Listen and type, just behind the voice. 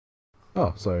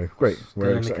Oh, so great.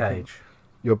 Still in the cage.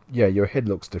 Your head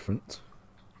looks different.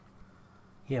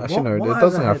 Yeah, Actually, no, what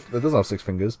has a head? it doesn't have 6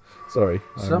 fingers. Sorry,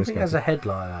 I Something has miscounted. a head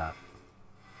like that.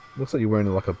 Looks like you're wearing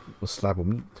like a slab of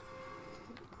meat.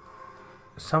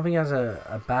 Something has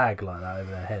a bag like that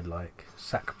over their head, like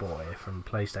Sackboy from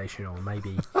PlayStation, or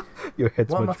maybe Your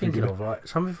head's what am I much thinking bigger. of? Like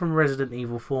something from Resident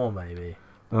Evil 4, maybe.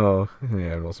 Oh,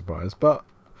 yeah, I'm not surprised. But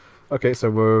okay, so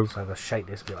we're So I'm gonna shake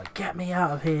this, be like, "Get me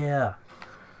out of here!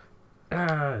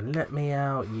 Let me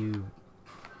out, you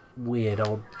weird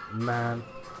old man!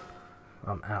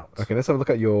 I'm out." okay. Let's have a look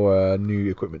at your new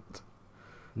equipment.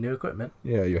 New equipment.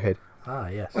 Yeah, your head. Ah,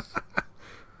 yes.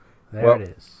 There it Well,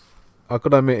 is. I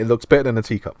gotta admit, it looks better than a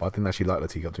teacup. I didn't actually like the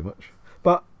teacup too much.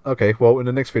 But okay, well, in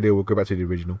the next video we'll go back to the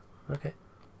original. Okay.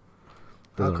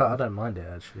 Doesn't I don't mind it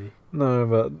actually. no,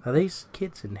 but Are these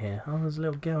kids in here? Oh, there's a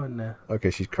little girl in there. okay,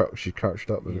 she's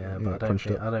crouched up. Yeah, And, but crunched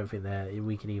up. I don't think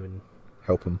we can even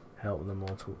Help him. help them or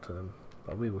talk to them.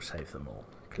 But we will save them all.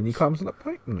 Can you climb to that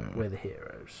point? No. We're the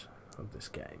heroes of this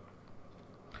game.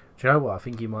 Do you know what? I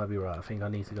think you might be right. I think I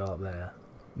need to go up there.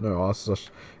 No, it looks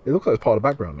like it's part of the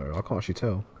background though. I can't actually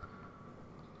tell.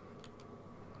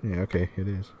 Yeah, okay, it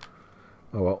is.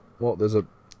 Oh well, there's a.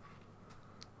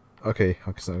 Okay,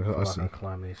 I see. I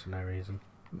climb these for no reason.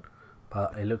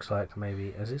 But it looks like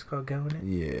maybe has this got a go in it?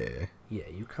 Yeah. Yeah,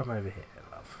 you come over here,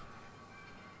 love.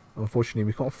 Unfortunately,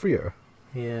 we can't free her.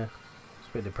 Yeah, it's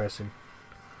a bit depressing.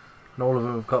 And all of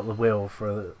them have got the will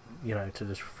for to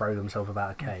just throw themselves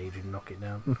about a cage and knock it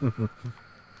down.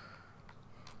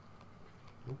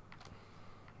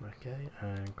 Okay,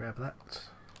 and grab that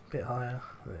a bit higher.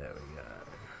 There we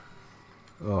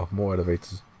go. Oh, more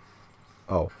elevators.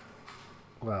 Oh,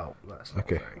 Well, that's not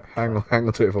okay. very Hang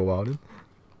on to it for a while then.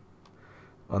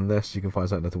 Unless you can find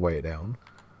something to weigh it down.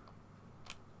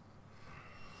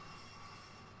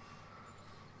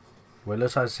 Well, it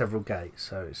looks like several gates,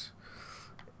 so it's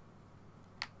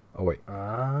Oh wait.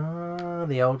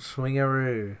 the old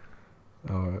swingaroo.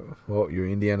 Alright. Well, you're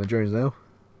Indiana Jones now.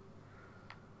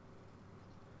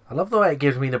 I love the way it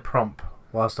gives me the prompt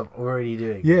whilst I'm already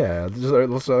doing. Yeah, just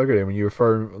let's agree when you were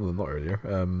throwing. Well, not earlier.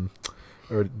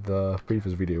 Or the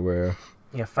previous video where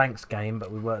Yeah, thanks game,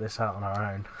 but we worked this out on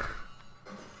our own.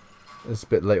 it's a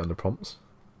bit late on the prompts.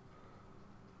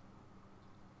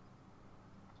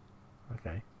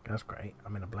 Okay, that's great.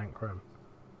 I'm in a blank room.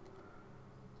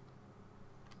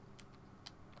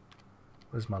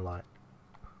 Where's my light?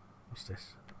 What's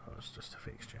this? Oh, it's just a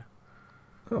fixture.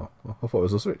 Oh, I thought it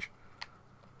was a switch.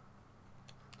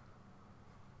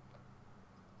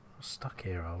 We're stuck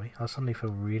here, are we? I suddenly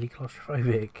feel really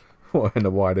claustrophobic. What, in a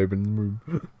wide open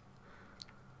room?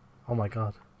 Oh my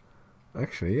god.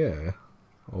 Actually, yeah.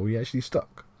 Are we actually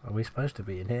stuck? Are we supposed to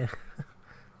be in here?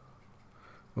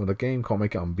 Well, the game can't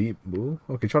make it unbeatable.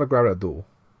 Okay, try to grab that door.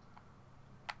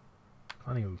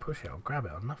 Can't even push it or grab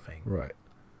it or nothing. Right.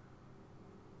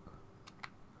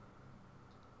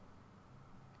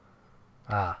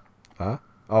 Ah, Huh?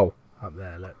 Oh, up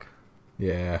there, look.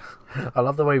 yeah. I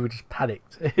love the way we just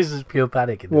panicked. This is pure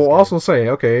panic in this Well, game. I was gonna say,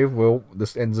 okay, well,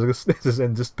 this ends a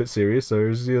bit serious,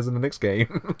 so see us in the next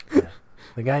game. Yeah.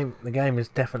 The game is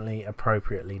definitely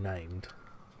appropriately named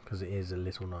because it is a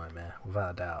little nightmare,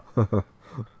 without a doubt.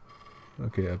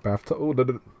 Okay, a bathtub.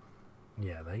 Oh,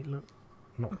 Yeah, they look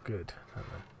not good, don't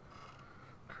they?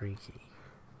 Creaky.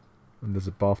 and there's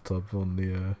a bathtub on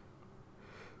the.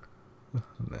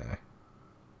 Nah.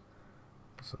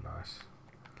 That's a nice.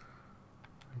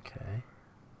 Okay.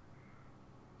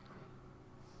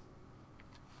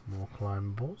 More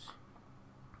climbables.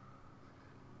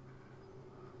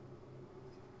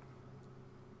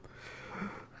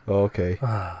 Okay,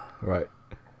 Ah. right.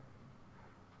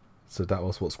 So that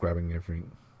was what's grabbing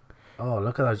everything. Oh,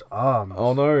 look at those arms.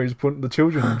 Oh no, he's putting the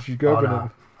children. She's Oh, grabbing no.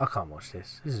 them. I can't watch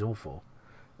this. This is awful.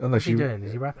 Unless What's he doing?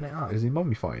 Is he wrapping it up? Is he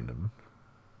mummifying them?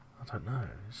 I don't know.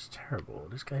 It's terrible.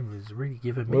 This game is really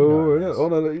giving me Oh, nightmares. oh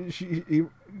no,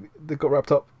 they got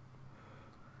wrapped up.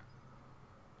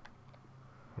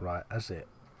 Right, that's it.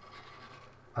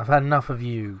 I've had enough of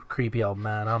you, creepy old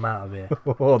man. I'm out of here.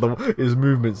 Oh, his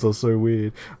movements are so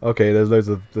weird. Okay, there's loads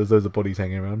of bodies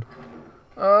hanging around.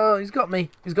 Oh, he's got me.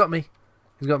 He's got me.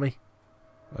 He's got me.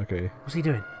 Okay, What's he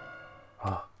doing?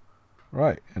 Oh,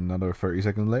 right. Another 30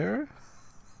 seconds later.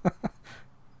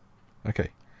 Okay,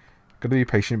 gotta be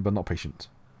patient, but not patient.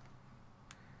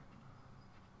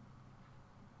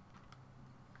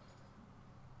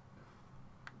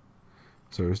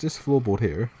 So is this floorboard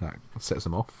here that sets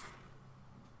them off?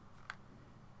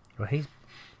 well, he's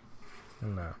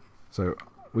no. So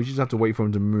we just have to wait for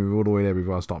him to move all the way there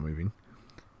before I start moving.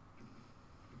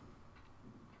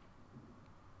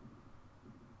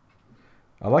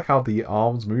 I like how the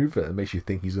arms move. It makes you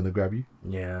think he's gonna grab you.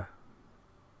 Yeah.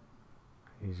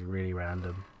 He's really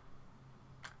random.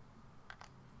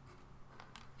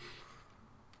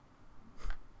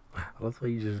 I love the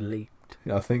way you just leaped.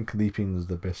 Yeah, I think leaping is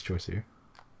the best choice here.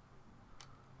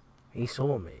 He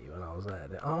saw me when I was there.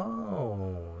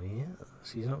 Oh, yes.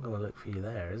 He's not going to look for you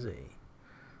there, is he?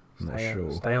 I'm not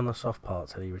sure. Stay on the soft part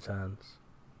till he returns.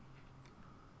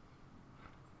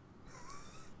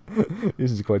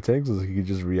 This is quite tense, so he could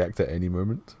just react at any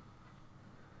moment.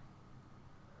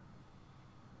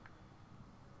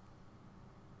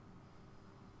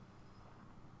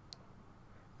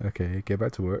 Okay, get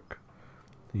back to work.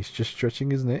 He's just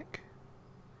stretching his neck.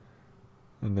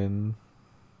 And then...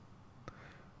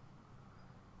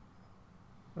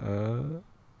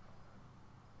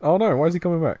 Oh no, why is he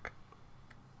coming back?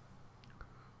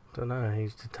 Don't know,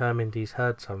 he's determined he's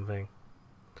heard something.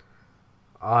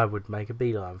 I would make a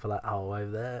beeline for that hole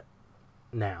over there.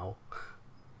 Now.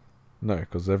 No,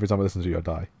 because every time I listen to you, I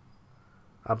die.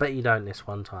 I bet you don't this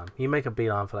one time. You make a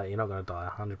beeline for that, you're not going to die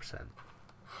 100%.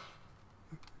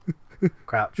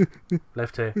 Crouch.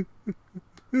 Left 2.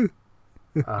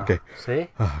 Okay. See?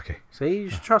 Okay. See, you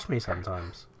just trust me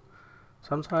sometimes.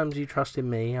 Sometimes you trust in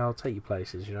me, I'll take you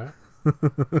places, you know?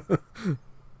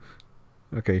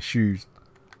 Okay, shoes.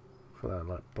 For that,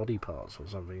 like body parts or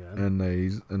something.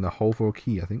 And a hole for a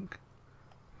key, I think.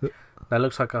 That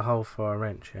looks like a hole for a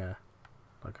wrench, yeah.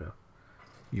 Like a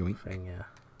Yoink. thing, yeah.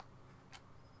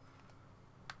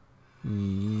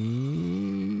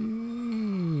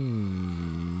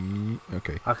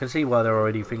 Okay. I can see why they're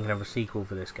already thinking of a sequel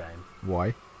for this game.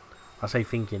 Why? I say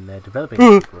thinking, they're developing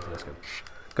a sequel for this game.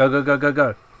 Go, go, go, go,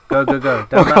 go. Go, go, go.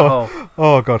 Down that hole.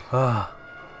 Oh god.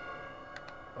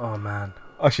 Oh man.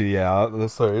 Actually, yeah.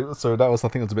 Sorry. So that was, I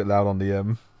think, it was a bit loud on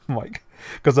the mic.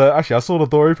 Because actually, I saw the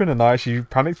door open and I actually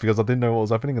panicked because I didn't know what was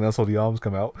happening, and then I saw the arms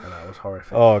come out. And that was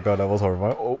horrific. Oh god, that was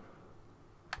horrifying. Oh.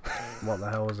 What the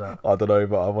hell was that? I don't know,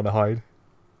 but I want to hide.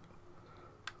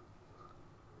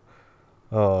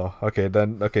 Oh, okay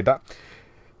then. Okay, that,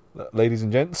 ladies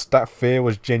and gents, that fear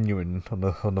was genuine on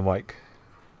the mic.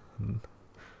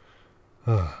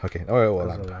 Okay. Oh, well,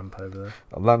 There's a lamp over there.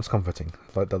 A lamp's comforting.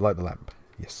 Light the lamp.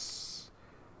 Yes.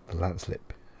 The lamp's lit.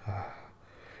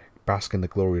 Bask in the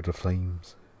glory of the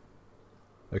flames.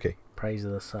 Okay. Praise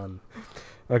of the sun.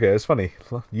 Okay, it's funny.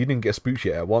 You didn't get spooked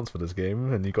yet at once for this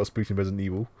game, and you got spooked in Resident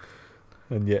Evil.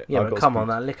 And yet, yeah, I but got come spooked. on,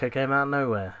 that liquor came out of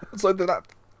nowhere. So did that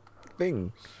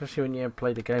thing. Especially when you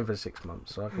played the game for 6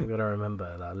 months, so I've got to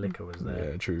remember that liquor was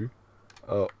there. Yeah, true.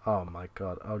 Oh my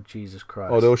god. Oh, Jesus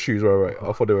Christ. Oh, they were shoes, right.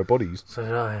 I thought they were bodies. So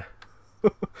did I.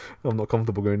 I'm not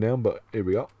comfortable going down, but here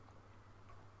we are.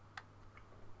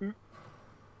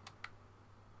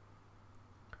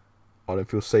 I don't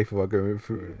feel safe if I go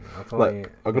through. I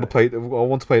Like, I gotta play. I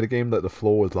want to play the game that the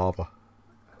floor is lava.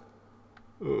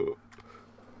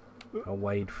 I'll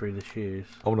wade through the shoes.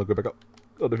 I want to go back up.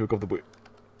 I don't feel comfortable.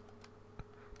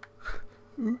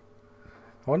 I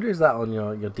wonder, is that on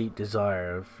your deep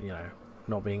desire of, you know,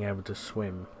 not being able to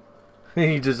swim?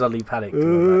 You just suddenly panicked.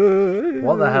 Like,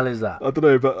 what the hell is that? I don't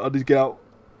know, but I need to get out.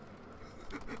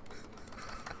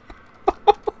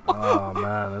 Oh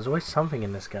man, there's always something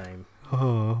in this game.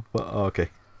 Okay.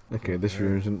 This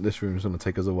room's gonna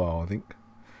take us a while, I think.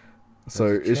 So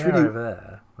There's a it's chair really over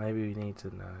there. Maybe we need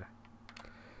to know.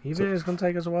 You think it's gonna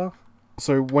take us a while?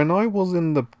 So when I was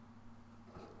in the,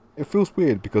 it feels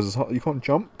weird because it's hard, you can't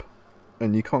jump,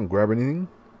 and you can't grab anything.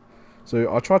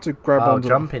 So I tried to grab onto.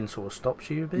 Jumping sort of stops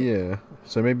you a bit. Yeah.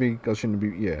 So maybe I shouldn't be.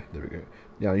 Yeah. There we go.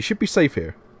 Yeah, you should be safe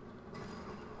here.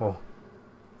 Oh.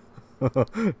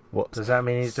 What? Does that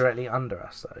mean he's directly under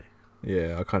us though?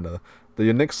 Yeah, I kind of.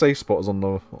 Your next safe spot is on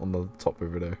the top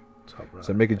over there. Top right,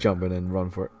 So make a jump and then run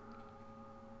for it.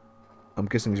 I'm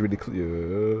guessing it's really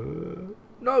clear.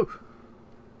 No.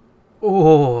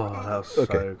 Oh, that was so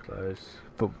close.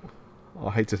 But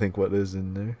I hate to think what is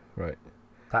in there. Right.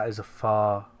 That is a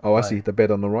far. Oh, I see the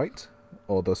bed on the right,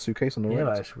 or the suitcase on the Yeah,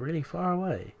 right. but it's really far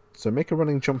away. So make a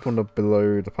running jump on the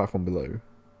platform below.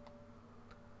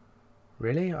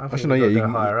 Really? I think Actually, no. we've Yeah, got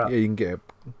to go higher up. yeah, you can get a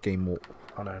game walk.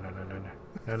 Oh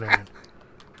no.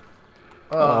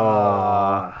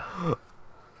 Oh.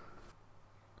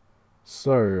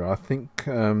 So I think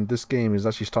this game is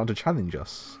actually starting to challenge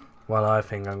us. Well, I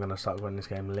think I'm gonna start calling this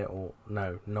game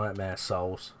Nightmare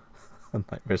Souls.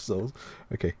 Nightmare Souls.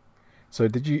 Okay. So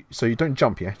you don't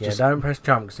jump, yeah? Yeah, don't press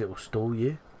jump because it will stall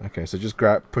you. Okay, so just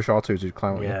push R2 to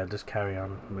climb. Yeah, just carry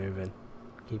on moving.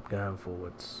 Keep going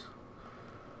forwards.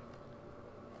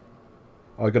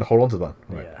 Oh, you gotta hold on to that.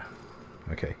 Right. Yeah.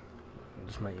 Okay.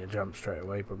 Just make you jump straight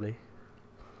away, probably.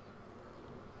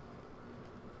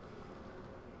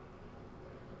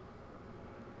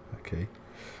 Okay.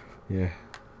 Yeah.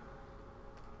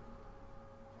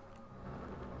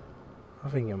 I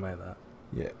think you'll make that.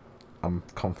 Yeah. I'm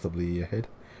comfortably ahead.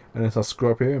 And then I'll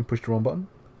screw up here and push the wrong button.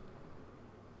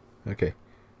 Okay.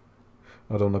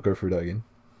 I don't want to go through that again.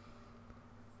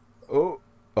 Oh.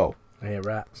 Oh. I hear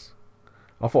rats.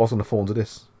 I thought I was going to fall into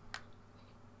this.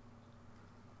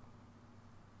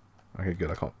 Okay,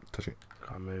 good. I can't touch it.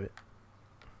 Can't move it.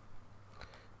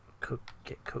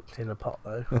 Get cooked in a pot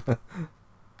though.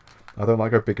 I don't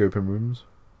like our big open rooms.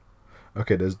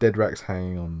 Okay, there's dead rats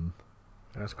hanging on.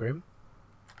 That's grim.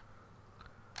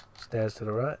 Stairs to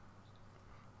the right.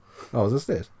 Oh, is this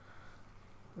stairs?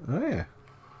 Oh, yeah.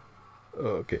 Oh,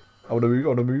 okay. I want to move. I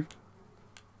want to move.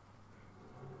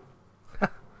 I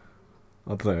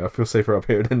don't know. I feel safer up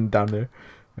here than down there.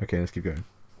 Okay, let's keep going.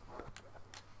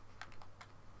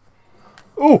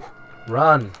 Oh!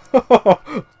 Run!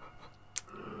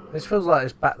 This feels like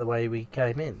it's back the way we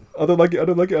came in. I don't like it. I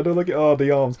don't like it. I don't like it. Oh,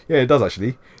 the arms. Yeah, it does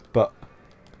actually. But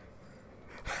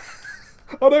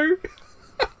oh no!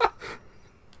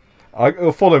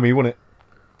 It'll follow me, won't it?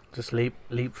 Just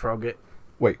leapfrog it.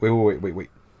 Wait.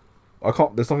 I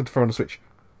can't. There's nothing to throw on the switch.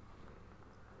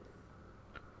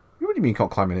 What do you mean you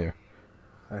can't climb in here?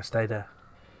 Stay there.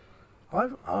 I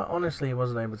honestly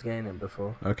wasn't able to get in it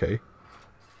before. Okay.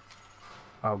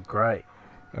 Oh, great.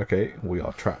 Okay, we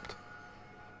are trapped.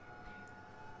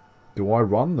 Do I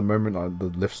run the moment the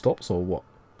lift stops or what?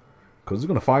 Because it's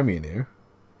going to find me in here.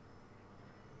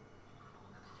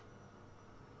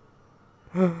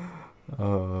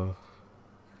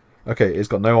 Okay, it's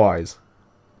got no eyes.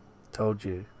 Told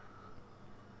you.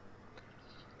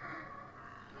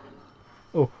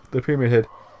 Oh, the pyramid head.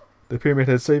 The pyramid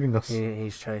head's saving us.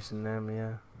 He's chasing them,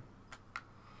 yeah.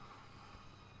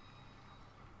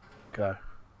 Go.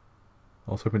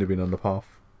 I was hoping to be on the path.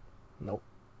 Nope.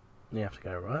 You have to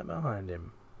go right behind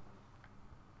him.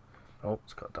 Oh,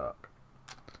 it's got dark.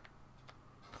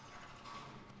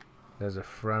 There's a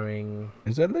throwing...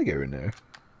 Is there Lego in there?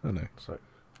 Oh no. So,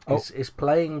 Oh. it's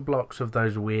playing blocks of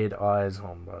those weird eyes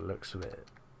on by the looks of it.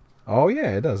 Oh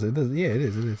yeah, it does. It does. Yeah, it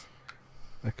is. It is.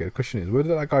 Okay, the question is, where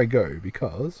did that guy go?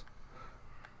 Because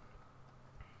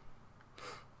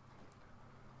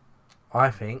I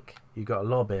think you got to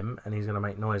lob him and he's going to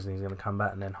make noise and he's going to come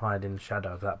back and then hide in the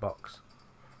shadow of that box.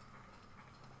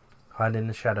 Hide in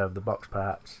the shadow of the box,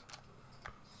 perhaps.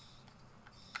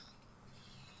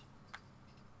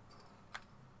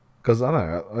 because I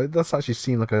don't know, that's actually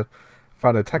seemed like a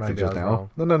valid tactic Maybe I just was now.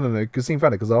 wrong. No. It seemed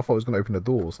valid because I thought it was going to open the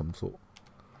door of some sort.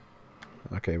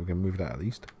 Okay, we can move that at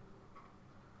least.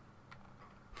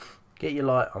 Get your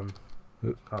light on.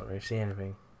 Oop. Can't really see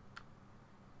anything.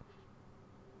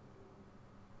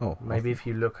 Oh, Maybe if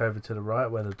you look over to the right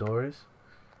where the door is.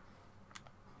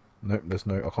 Nope, there's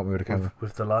no. I can't move the camera.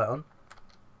 With the light on.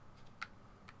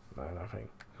 No, nothing.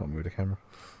 Can't move the camera.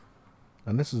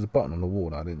 And this is a button on the wall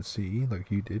that I didn't see, like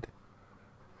you did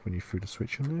when you threw the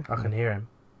switch on there. I can hear him.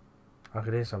 I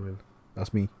could hear something.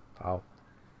 That's me. Oh.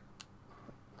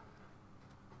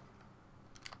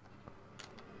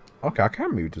 Okay, I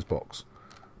can move this box,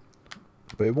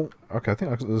 but it won't. Okay, I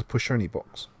think there's a push only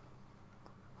box.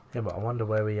 Yeah, but I wonder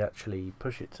where we actually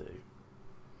push it to.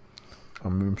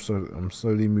 I'm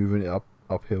slowly moving it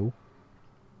uphill.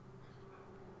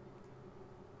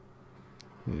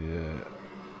 Yeah.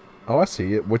 Oh, I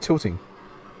see it. We're tilting.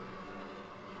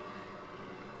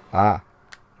 Ah.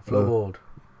 Floorboard.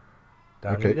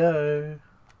 Down okay. you go.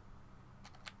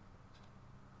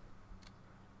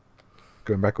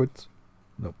 Going backwards?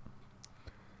 Nope.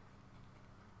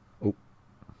 Oh.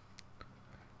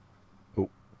 Oh.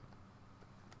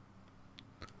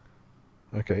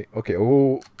 Okay. Okay.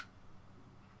 Oh.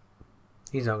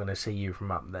 He's not going to see you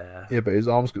from up there. Yeah, but his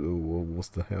arms go. Oh, what's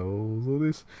the hell is all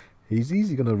this? He's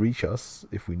easily gonna reach us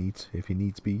if he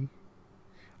needs be.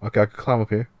 Okay, I can climb up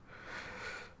here.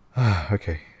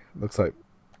 Okay, looks like.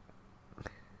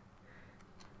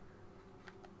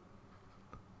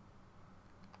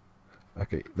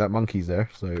 Okay, that monkey's there,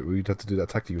 so we'd have to do that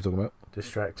tactic you were talking about.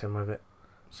 Distract him with it.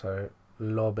 So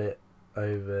lob it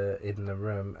over in the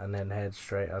room and then head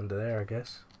straight under there, I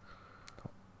guess.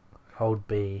 Hold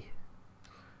B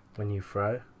when you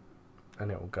throw, and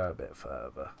it will go a bit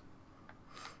further.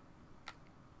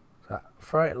 So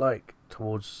throw it like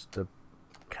towards the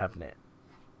cabinet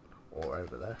or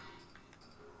over there.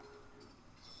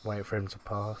 Wait for him to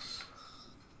pass.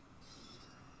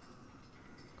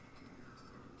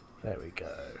 There we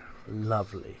go.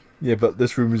 Lovely. Yeah, but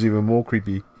this room is even more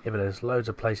creepy. Yeah, but there's loads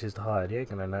of places to hide. You're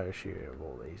going to notice you with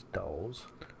all these dolls.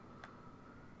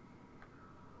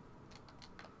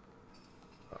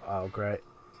 Oh, great.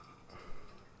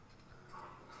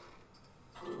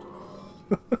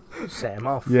 Set him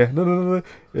off. Yeah, no.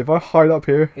 If I hide up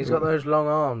here... He's got those long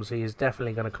arms. He is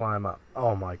definitely going to climb up.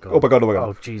 Oh my god. Oh my god, oh my god.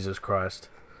 Oh, Jesus Christ.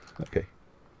 Okay.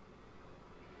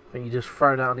 I think you just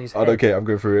throw it out on his head. I don't care, I'm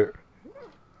going through it.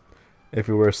 If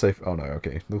we were safe... Oh no,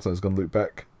 okay. Looks like it's going to loop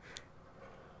back.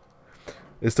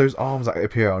 It's those arms that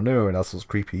appear out of nowhere, and that's what's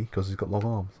creepy, because he's got long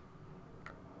arms.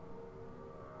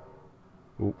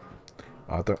 Oh.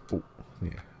 I don't... Oh.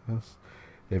 Yeah. That's,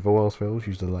 if all else fails,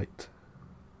 use the light.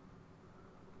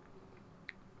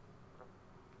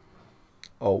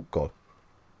 Oh god.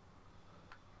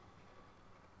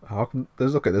 How come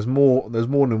there's okay, there's more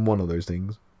than one of those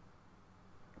things.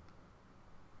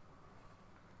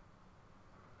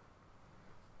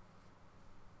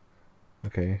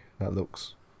 Okay, that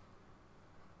looks...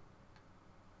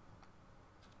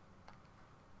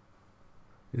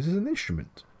 Is this an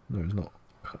instrument? No, it's not.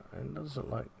 It does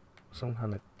look like some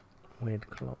kind of weird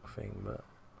clock thing, but...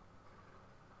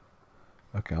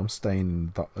 Okay, I'm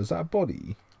staying... Is that a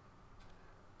body?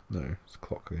 No, it's a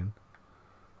clock again.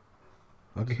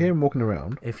 I can hear him walking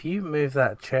around. If you move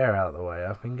that chair out of the way,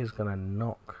 I think it's going to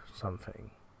knock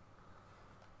something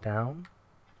down,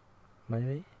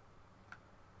 maybe?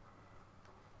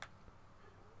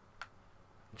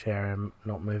 Chair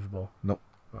not movable? Nope.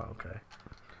 Oh, okay.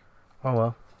 Oh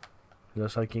well.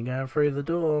 Looks like you're going through the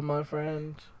door, my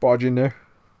friend. Barge in there.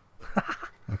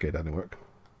 Okay, that didn't work.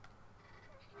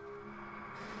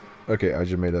 Okay, I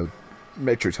just made a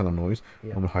metric ton of noise.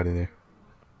 Yep. I'm gonna hide in there.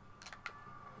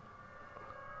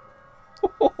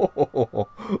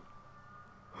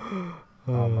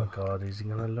 Oh my god, is he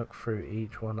going to look through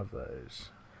each one of those?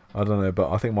 I don't know,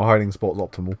 but I think my hiding spot's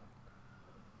optimal.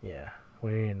 Yeah,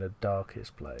 we're in the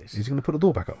darkest place. Is he gonna put the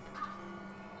door back up?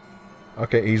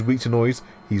 Okay, he's weak to noise.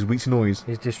 He's weak to noise.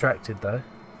 He's distracted though.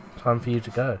 Time for you to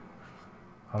go.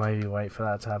 I'll maybe wait for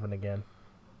that to happen again.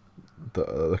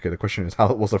 Okay, the question is,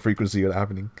 what's the frequency of that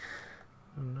happening?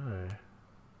 Oh no.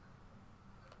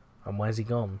 And where's he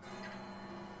gone?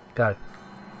 Go.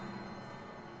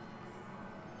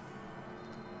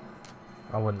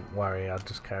 I wouldn't worry, I'd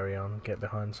just carry on, get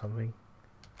behind something.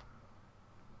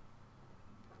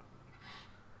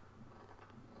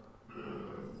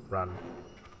 Run.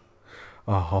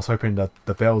 Oh, I was hoping that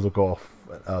the bells will go off,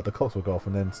 the clocks will go off,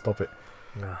 and then stop it.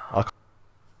 No.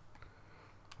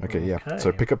 Okay, yeah.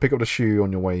 So pick up the shoe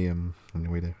on your way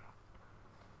there.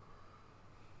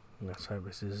 Let's hope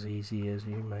it's as easy as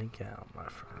you make out, my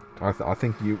friend. I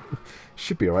think you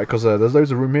should be alright, because there's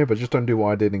loads of room here, but just don't do what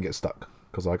I did and get stuck,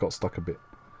 because I got stuck a bit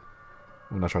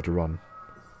when I tried to run.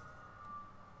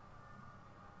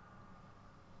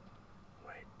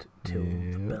 Wait till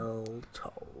the bell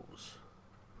tolls.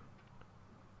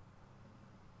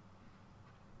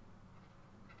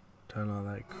 Don't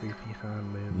like that creepy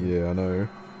hand movement. Yeah, I know.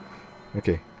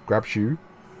 Okay, grab shoe.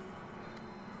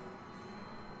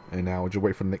 And now just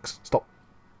wait for the next stop.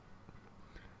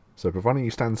 So providing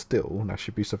you stand still, that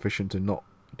should be sufficient to not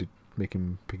make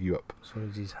him pick you up. As long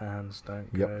as his hands don't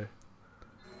Yep. go.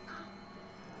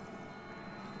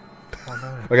 Oh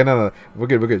no. Okay, no. We're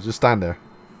good. Just stand there.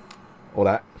 All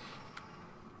that.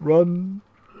 Run.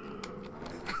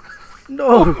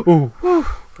 No!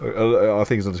 I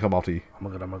think he's going to come after you. Oh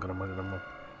my god.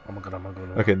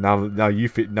 Okay, now you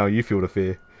feel the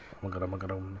fear. Oh my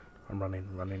god. I'm running.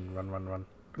 Run.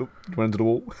 Oop, run into the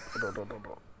wall.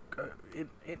 Go in.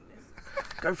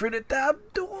 Go through the damn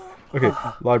door. Okay,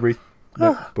 library.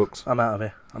 No, books. I'm out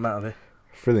of here.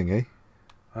 Thrilling, eh?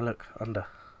 Oh look, under.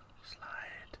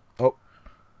 Slide. Oh,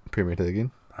 pyramid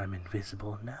again. I'm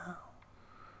invisible now.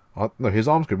 No, his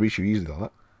arms could reach you easily like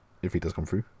that, if he does come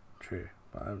through. True,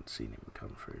 but I haven't seen him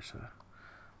come through, so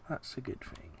that's a good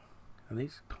thing. Are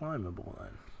these climbable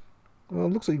then? Well,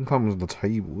 it looks like you can climb on the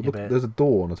table. Yeah, Look, there's a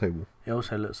door on the table. It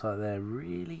also looks like they're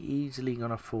really easily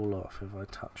gonna fall off if I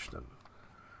touch them,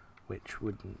 which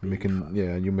wouldn't be fun.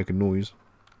 Yeah, and you'll make a noise.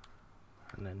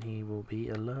 And then he will be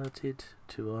alerted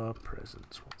to our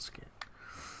presence once again.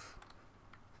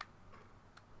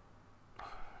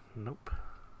 Nope.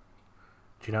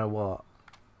 Do you know what?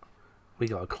 We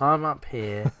gotta climb up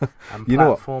here and You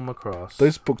know what? platform across.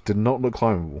 Those books did not look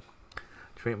climbable. Do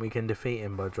you think we can defeat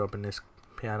him by dropping this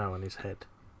piano on his head?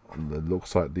 It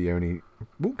looks like the only...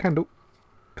 Ooh, candle.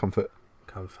 Comfort.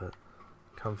 Comfort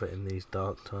in these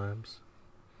dark times.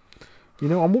 You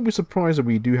know, I won't be surprised if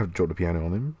we do have to drop the piano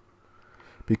on him.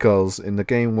 Because in the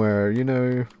game where, you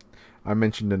know, I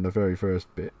mentioned in the very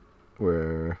first bit,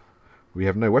 where we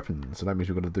have no weapons, so that means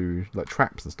we've got to do, like,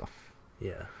 traps and stuff.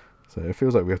 Yeah. So it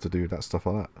feels like we have to do that stuff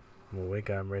like that. Well, we're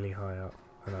going really high up,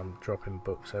 and I'm dropping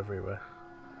books everywhere.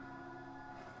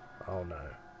 Oh no.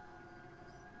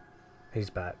 He's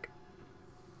back.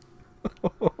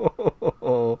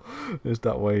 It's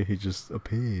that way he just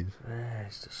appeared. Yeah,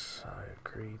 it's just so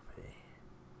creepy.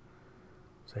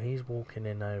 So he's walking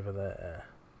in over there.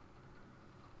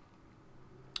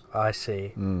 I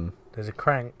see. Mm. There's a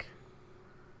crank.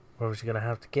 We're obviously going to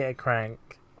have to get a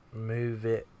crank, move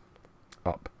it,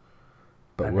 Up.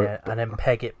 But and then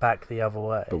peg it back the other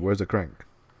way. But where's the crank?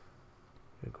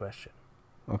 Good question.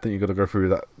 I think you got to go through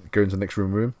that. Go into the next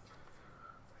room.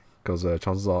 Because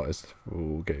chances are it's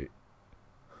okay.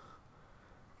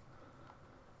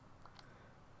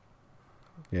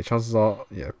 Yeah, chances are.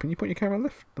 Yeah, can you put your camera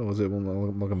left, or was it one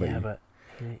I'm not gonna let Yeah, you? but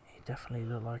he definitely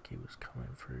looked like he was coming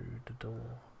through the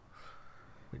door,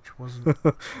 which wasn't.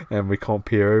 And we can't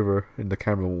peer over, and the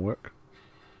camera won't work.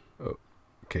 Oh,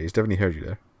 okay, he's definitely heard you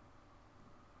there.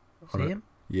 See him?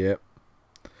 Yep.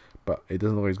 But it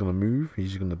doesn't look like he's gonna move. He's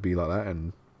just gonna be like that,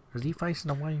 and Is he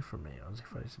facing away from me, or is he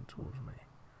facing towards me?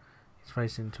 He's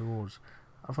facing towards.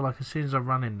 I feel like as soon as I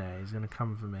run in there, he's gonna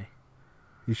come for me.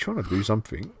 he's trying to do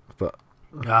something. But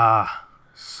Ah,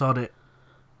 sod it.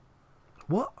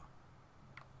 What?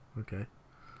 Okay.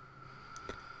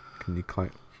 can you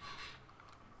climb?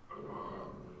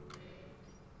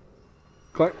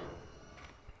 Climb.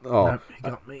 Oh, Nope, he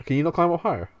got me. can you not climb up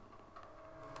higher?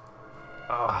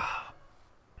 Ah.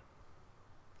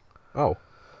 Oh.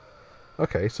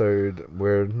 Okay, so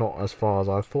we're not as far as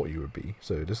I thought you would be.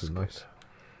 So this is nice.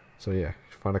 So yeah,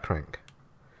 find a crank.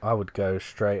 I would go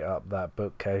straight up that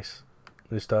bookcase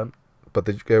this time. But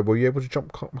did you go? Were you able to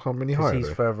jump how many Because higher? he's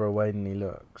though? further away than he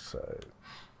looks, so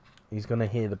he's gonna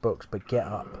hear the books. But get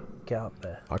up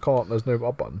there. I can't. There's no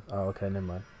up button. Oh, okay, never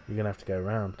mind. You're gonna have to go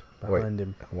around Wait. behind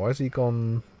him. Why has he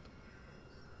gone?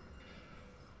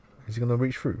 Is he gonna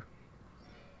reach through?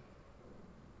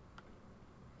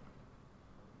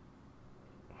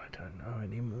 I don't know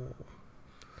anymore.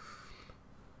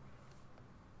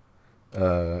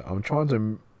 I'm trying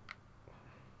to.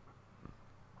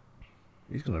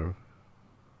 He's gonna.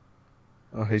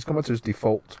 Oh, he's gone back to his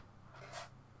default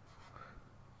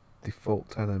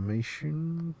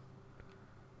animation.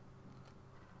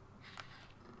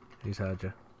 He's heard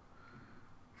you.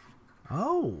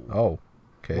 Oh. Oh,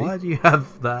 okay. Why do you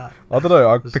have that? I don't know.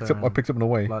 I The picked up in a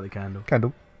way. Light the candle.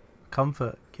 Candle.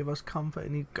 Comfort. Give us comfort.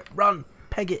 And you go, run.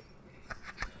 Peg it.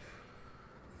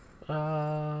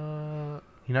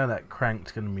 You know that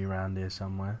crank's going to be around here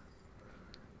somewhere.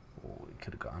 Oh, we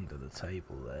could have got under the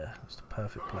table there. That's the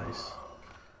perfect place.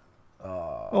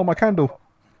 Oh, my candle.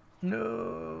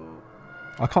 No.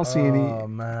 I can't see any. Oh,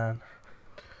 man.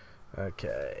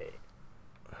 Okay.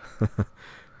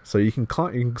 So you can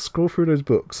scroll through those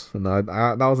books, and I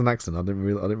that was an accident. I didn't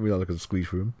realize I could squeeze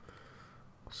through them.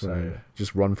 So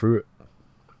just run through it.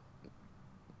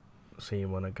 So you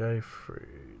want to go through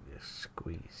this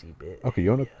squeezy bit? Okay,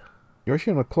 you're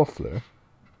actually on a cloth there.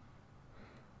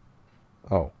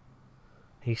 Oh.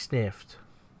 He sniffed,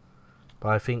 but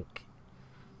I think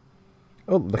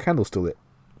The candle's still lit.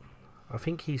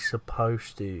 he's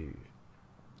supposed to.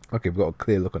 Okay, we've got a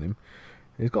clear look on him.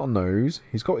 He's got a nose,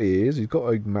 he's got ears, he's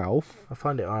got a mouth. I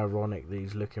find it ironic that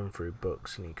he's looking through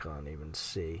books and he can't even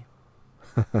see.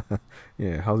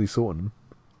 Yeah, how's he sorting them?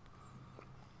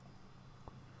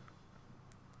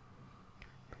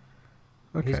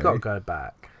 Okay. He's got to go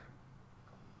back.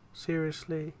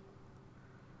 Seriously?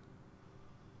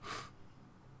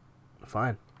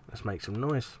 Fine, let's make some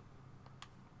noise.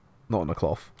 Not on a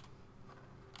cloth.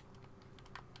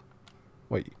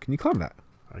 Wait, can you climb that?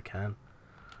 I can.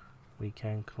 We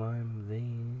can climb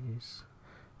these.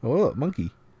 Oh look,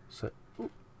 monkey. So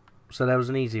there was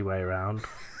an easy way around.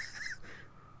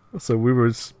 So we were.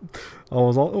 I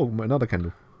was like, oh, another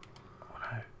candle. Oh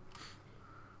no.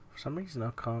 For some reason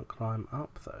I can't climb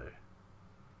up though.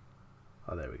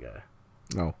 Oh, there we go.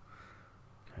 Oh.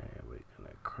 Okay, we're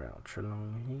gonna crouch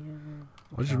along here.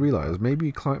 I just realised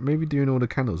maybe doing all the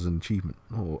candles is an achievement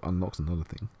or unlocks another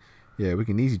thing. Yeah, we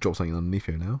can easily drop something underneath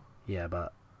here now. Yeah,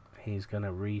 but he's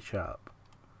gonna reach up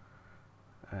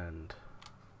and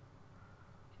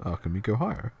Oh, can we go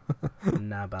higher?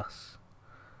 nab us.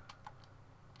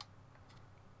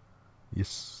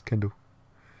 Yes, candle.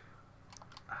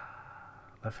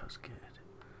 That feels good.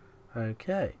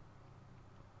 Okay.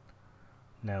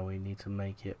 Now we need to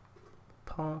make it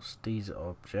past these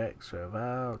objects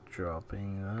without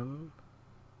dropping them.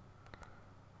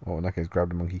 Oh, in that case, grab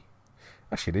the monkey.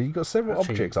 Actually, you've got several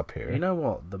objects up here. You know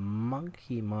what? The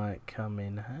monkey might come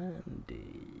in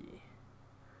handy.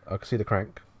 I can see the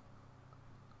crank.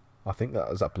 I think that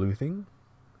is that blue thing.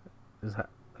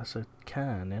 That's a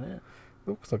can, isn't it?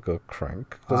 Looks like a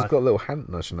crank. Because it's got a little hand.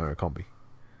 No, it can't be.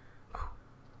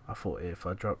 I thought if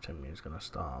I dropped him, he was going to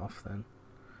start off then.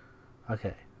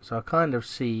 Okay, so I kind of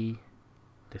see.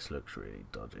 This looks really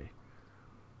dodgy.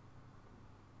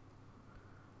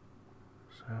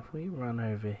 So if we run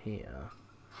over here...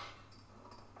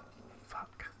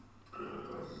 Fuck.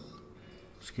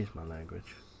 Excuse my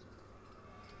language.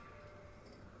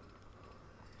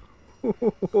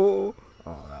 Oh,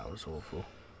 that was awful.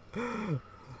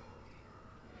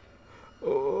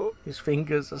 Oh, his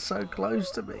fingers are so close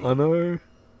to me. I know.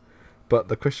 But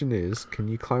the question is, can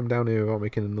you climb down here without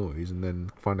making a noise and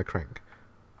then find a crank?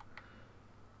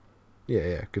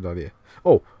 Yeah, good idea.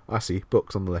 Oh, I see.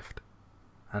 Books on the left.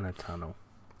 And a tunnel.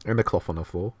 And a cloth on the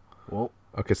floor. What?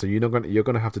 Okay, so you're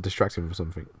gonna have to distract him with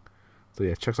something. So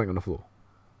yeah, chuck something on the floor.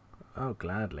 Oh,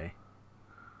 gladly.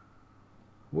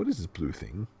 What is this blue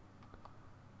thing?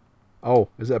 Oh,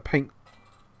 is it a paint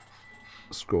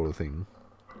scroller thing?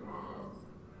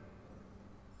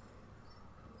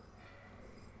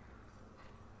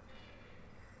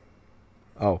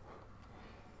 Oh.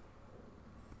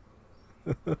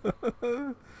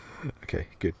 Okay,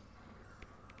 good.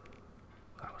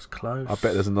 That was close. I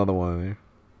bet there's another one in here.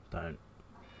 Don't.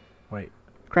 Wait.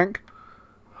 Crank?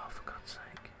 Oh, for God's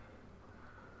sake.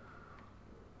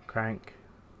 Crank.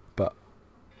 But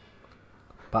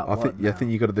I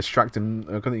think you got to distract him.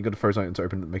 I think you got to throw something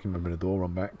to make him open the door,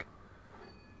 run back.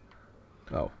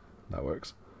 Oh, that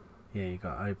works. Yeah, you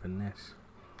got to open this.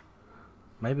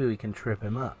 Maybe we can trip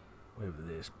him up with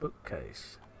this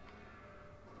bookcase.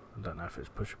 I don't know if it's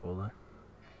pushable though.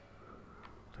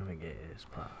 Don't think it is,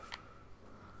 but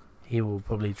he will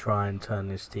probably try and turn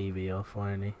this TV off,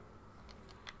 won't he?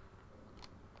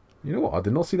 You know what? I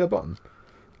did not see that button.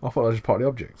 I thought that was just part of the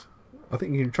object. I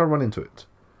think you can try and run into it.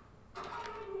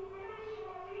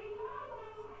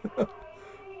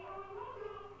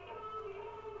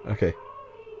 Okay.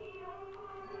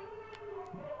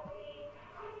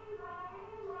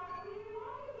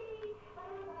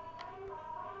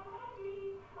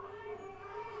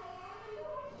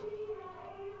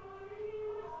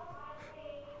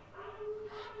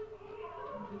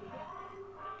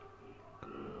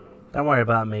 Don't worry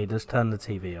about me, just turn the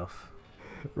TV off.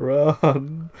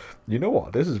 Run. You know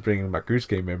what? This is bringing back Goose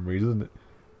Game memories, isn't it?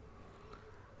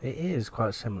 It is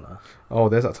quite similar. Oh,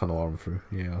 there's that tunnel arm through.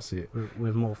 Yeah, I see it.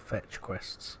 With more fetch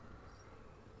quests.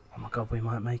 Oh my god, we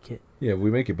might make it. Yeah, we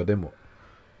make it, but then what?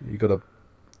 You gotta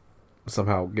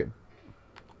somehow get...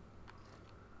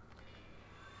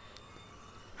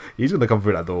 He's gonna come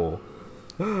through that door.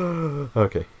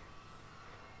 Okay.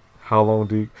 How long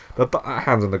do you... That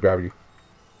hand's gonna grab you.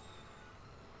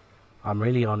 I'm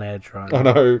really on edge right now. I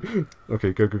know.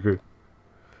 Okay, go.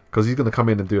 Because he's gonna come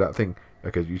in and do that thing.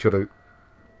 Okay, you gotta...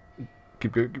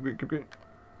 Keep going.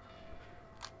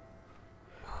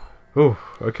 Oh,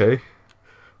 okay.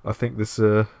 I think this,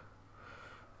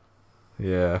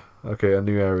 yeah. Okay, a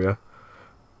new area.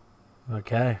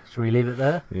 Okay, should we leave it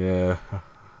there? Yeah.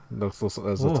 There's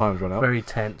the time's run out. Very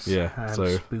tense. Yeah, and so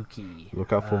spooky.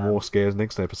 Look out for more scares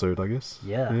next episode, I guess.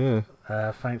 Yeah.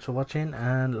 Thanks for watching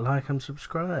and like and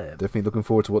subscribe. Definitely looking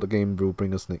forward to what the game will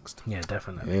bring us next. Yeah,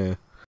 definitely. Yeah.